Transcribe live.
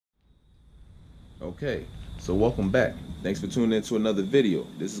Okay, so welcome back. Thanks for tuning in to another video.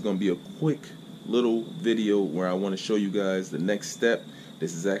 This is going to be a quick little video where I want to show you guys the next step.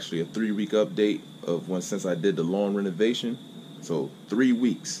 This is actually a 3-week update of since I did the lawn renovation. So 3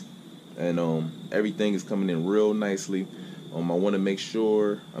 weeks, and everything is coming in real nicely. I want to make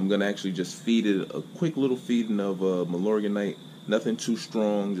sure I'm going to actually just feed it a quick little feeding of Milorganite. Nothing too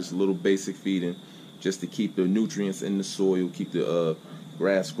strong, just a little basic feeding, just to keep the nutrients in the soil, keep the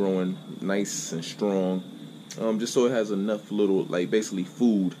grass growing nice and strong, just so it has enough little, basically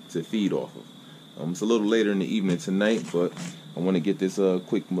food to feed off of. It's a little later in the evening tonight, but I want to get this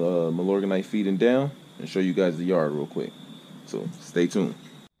quick Milorganite feeding down and show you guys the yard real quick. So stay tuned.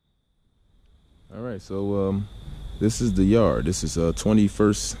 All right, so this is the yard. This is a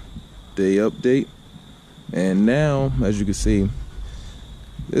 21st day update, and now as you can see,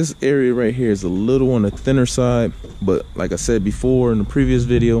 this area right here is a little on the thinner side, but like I said before in the previous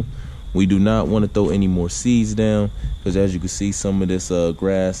video, we do not want to throw any more seeds down, because as you can see, some of this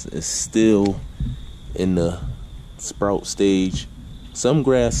grass is still in the sprout stage. Some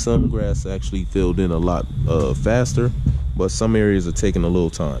grass actually filled in a lot faster, but some areas are taking a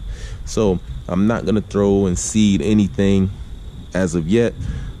little time. So I'm not gonna throw and seed anything as of yet.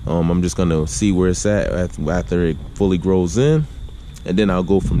 I'm just gonna see where it's at after it fully grows in, and then I'll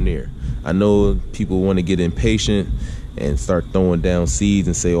go from there. I know people want to get impatient and start throwing down seeds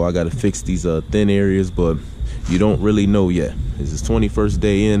and say, oh, I got to fix these thin areas, but you don't really know yet. This is 21st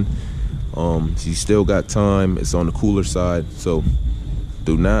day in. So you still got time. It's on the cooler side, so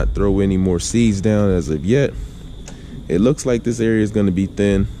do not throw any more seeds down as of yet. It looks like this area is going to be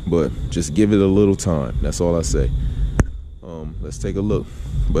thin, but just give it a little time. That's all I say. Let's take a look.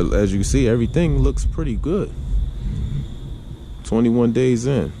 But as you can see, everything looks pretty good. 21 days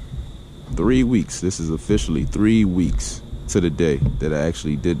in, 3 weeks. This is officially 3 weeks to the day that I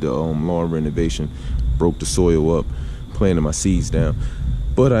actually did the lawn renovation, broke the soil up, planted my seeds down.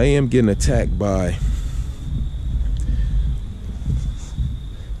 But I am getting attacked by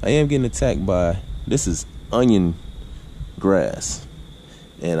this is onion grass,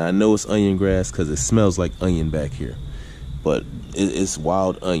 and I know it's onion grass because it smells like onion back here, but it's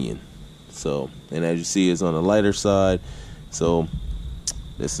wild onion. So, and as you see, it's on the lighter side. So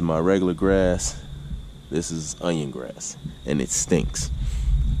this is my regular grass, this is onion grass, and it stinks.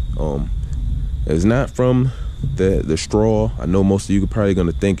 It's not from the straw. I know most of you are probably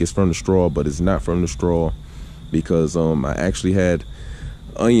gonna think it's from the straw, but it's not from the straw, because I actually had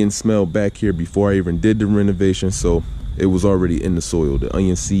onion smell back here before I even did the renovation, so it was already in the soil. The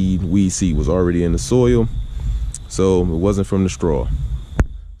onion seed, weed seed, was already in the soil, so it wasn't from the straw.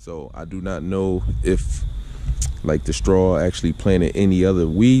 So I do not know if the straw actually planted any other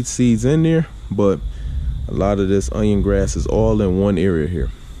weed seeds in there, but a lot of this onion grass is all in one area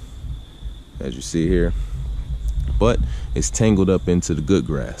here, as you see here, but it's tangled up into the good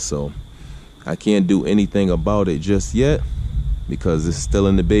grass. So I can't do anything about it just yet, because it's still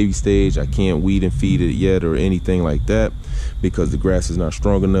in the baby stage. I can't weed and feed it yet or anything like that, because the grass is not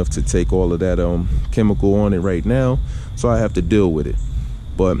strong enough to take all of that chemical on it right now. So I have to deal with it.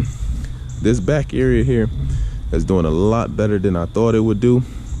 But this back area here is doing a lot better than I thought it would do,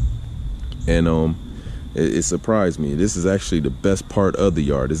 and it surprised me. This is actually the best part of the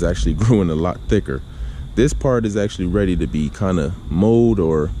yard. It's actually growing a lot thicker. This part is actually ready to be kind of mowed,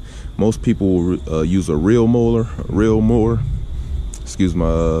 or most people will use a reel mower. Excuse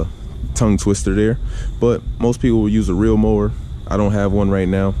my tongue twister there, but most people will use a reel mower. I don't have one right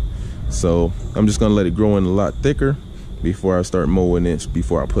now, so I'm just gonna let it grow in a lot thicker before I start mowing it,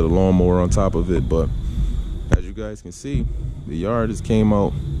 before I put a lawnmower on top of it. But as you guys can see, the yard just came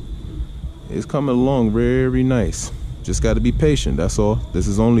out. It's coming along very nice. Just got to be patient, that's all. This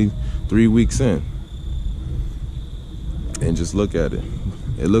is only 3 weeks in, and just look at it.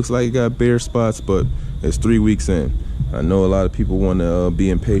 It looks like it got bare spots, but it's 3 weeks in. I know a lot of people want to be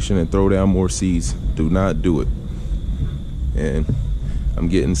impatient and throw down more seeds. Do not do it. And I'm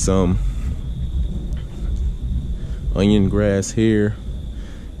getting some onion grass here.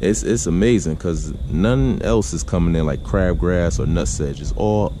 It's amazing, because none else is coming in like crabgrass or nutsedge. It's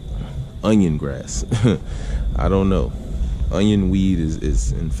all onion grass. I don't know. Onion weed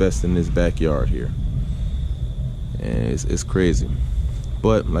is infesting this backyard here, and it's crazy.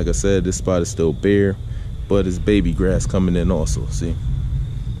 But like I said, this spot is still bare, but it's baby grass coming in also. See,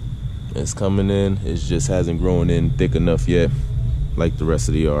 it's coming in. It just hasn't grown in thick enough yet like the rest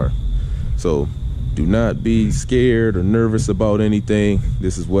of the yard. So do not be scared or nervous about anything.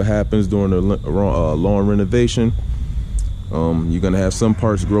 This is what happens during the lawn renovation. You're gonna have some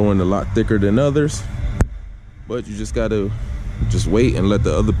parts growing a lot thicker than others, but you just gotta just wait and let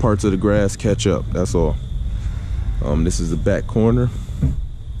the other parts of the grass catch up. That's all. This is the back corner.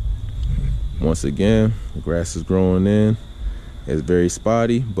 Once again, the grass is growing in. It's very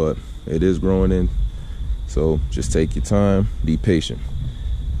spotty, but it is growing in. So just take your time, be patient.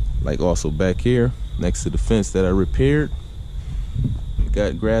 Like also back here, next to the fence that I repaired,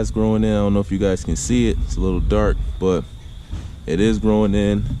 got grass growing in. I don't know if you guys can see it. It's a little dark, but it is growing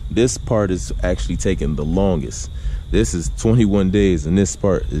in. This part is actually taking the longest. This is 21 days, and this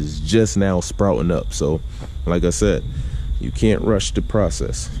part is just now sprouting up. So, like I said, you can't rush the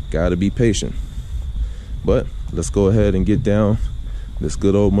process. Gotta be patient. But let's go ahead and get down this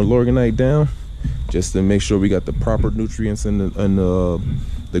good old Milorganite down, just to make sure we got the proper nutrients in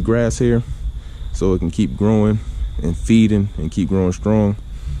the grass here, so it can keep growing and feeding and keep growing strong,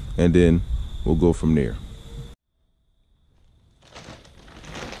 and then we'll go from there.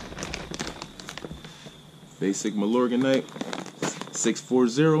 Basic Milorganite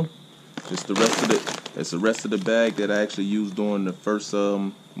 640. Just the rest of it. It's the rest of the bag that I actually used during the first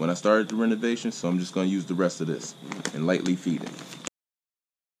when I started the renovation. So I'm just gonna use the rest of this and lightly feed it.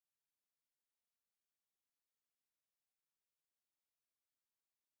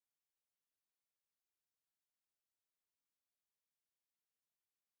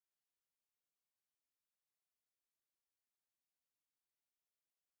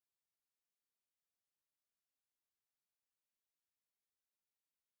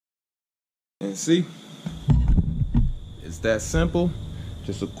 And see, it's that simple.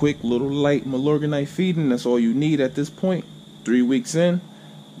 Just a quick little light Milorganite feeding. That's all you need at this point. 3 weeks in.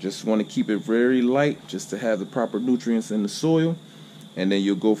 Just want to keep it very light, just to have the proper nutrients in the soil, and then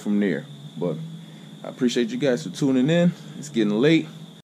you'll go from there. But I appreciate you guys for tuning in. It's getting late.